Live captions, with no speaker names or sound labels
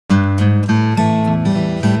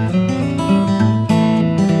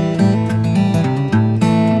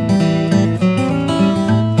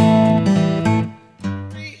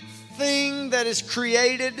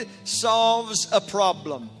David solves a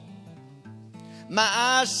problem. My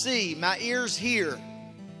eyes see, my ears hear,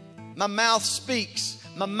 my mouth speaks,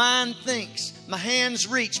 my mind thinks, my hands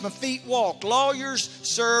reach, my feet walk. Lawyers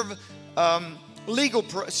serve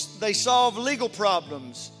they solve legal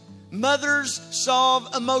problems. Mothers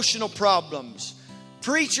solve emotional problems.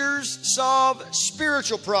 Preachers solve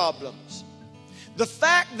spiritual problems. The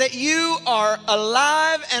fact that you are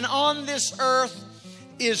alive and on this earth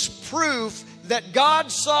is proof that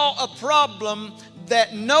God saw a problem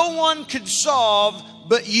that no one could solve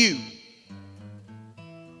but you.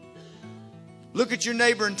 Look at your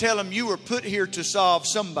neighbor and tell him you were put here to solve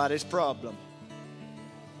somebody's problem.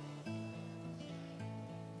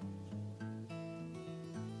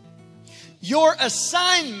 Your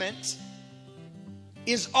assignment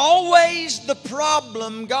is always the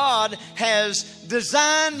problem God has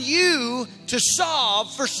designed you to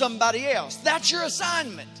solve for somebody else. That's your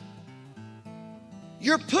assignment.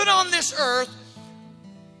 You're put on this earth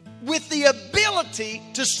with the ability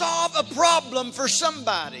to solve a problem for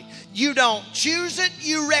somebody. You don't choose it,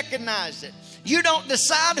 you recognize it. You don't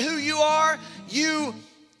decide who you are, you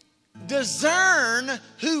discern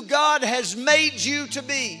who God has made you to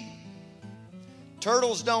be.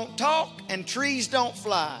 Turtles don't talk and trees don't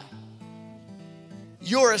fly.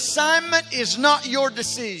 Your assignment is not your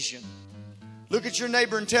decision. Look at your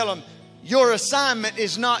neighbor and tell him, your assignment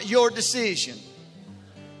is not your decision.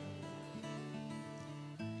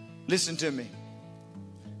 Listen to me.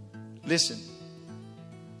 Listen.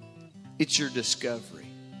 It's your discovery.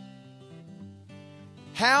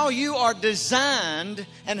 How you are designed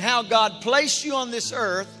and how God placed you on this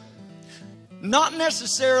earth, not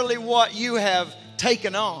necessarily what you have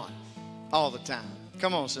taken on all the time.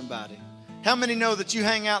 Come on, somebody. How many know that you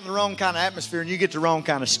hang out in the wrong kind of atmosphere and you get the wrong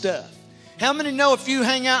kind of stuff? How many know if you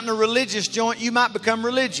hang out in a religious joint, you might become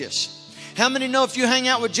religious? How many know if you hang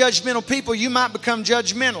out with judgmental people, you might become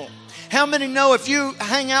judgmental? How many know if you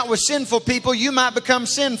hang out with sinful people, you might become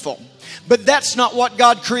sinful? But that's not what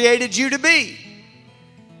God created you to be.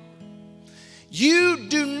 You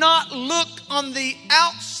do not look on the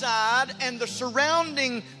outside and the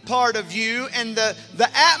surrounding part of you and the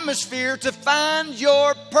atmosphere to find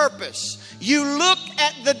your purpose. You look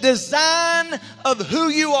at the design of who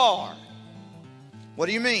you are. What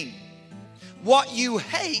do you mean? What you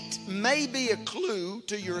hate may be a clue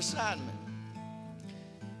to your assignment.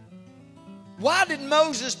 Why did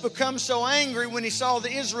Moses become so angry when he saw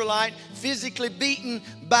the Israelite physically beaten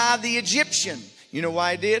by the Egyptian? You know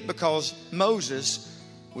why he did? Because Moses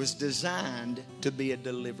was designed to be a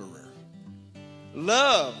deliverer.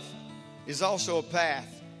 Love is also a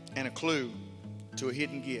path and a clue to a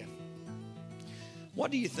hidden gift.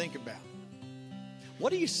 What do you think about?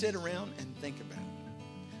 What do you sit around and think about?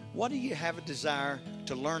 What do you have a desire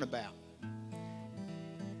to learn about?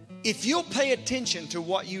 If you'll pay attention to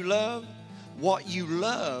what you love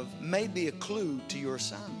may be a clue to your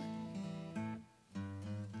assignment.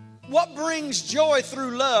 What brings joy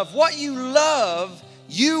through love? What you love,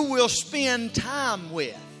 you will spend time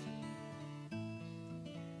with.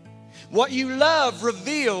 What you love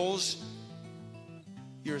reveals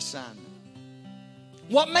your assignment.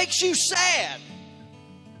 What makes you sad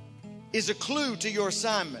is a clue to your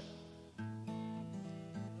assignment.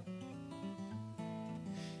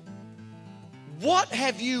 What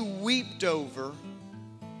have you wept over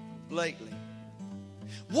lately?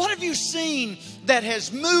 What have you seen that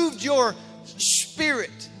has moved your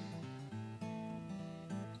spirit?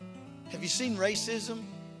 Have you seen racism?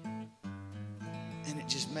 And it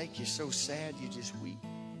just makes you so sad you just weep.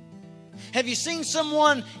 Have you seen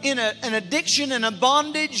someone in an addiction and a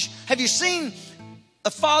bondage? Have you seen a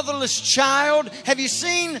fatherless child? Have you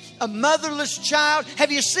seen a motherless child?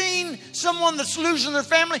 Have you seen someone that's losing their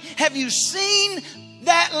family? Have you seen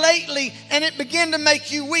that lately and it began to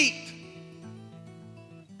make you weep?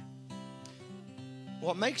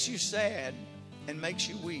 What makes you sad and makes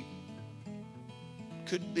you weep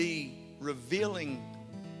could be revealing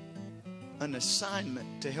an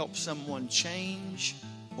assignment to help someone change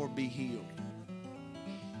or be healed.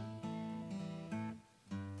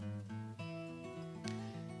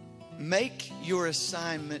 Make your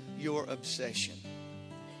assignment your obsession.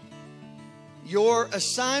 Your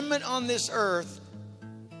assignment on this earth,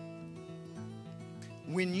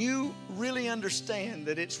 when you really understand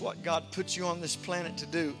that it's what God put you on this planet to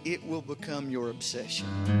do, it will become your obsession.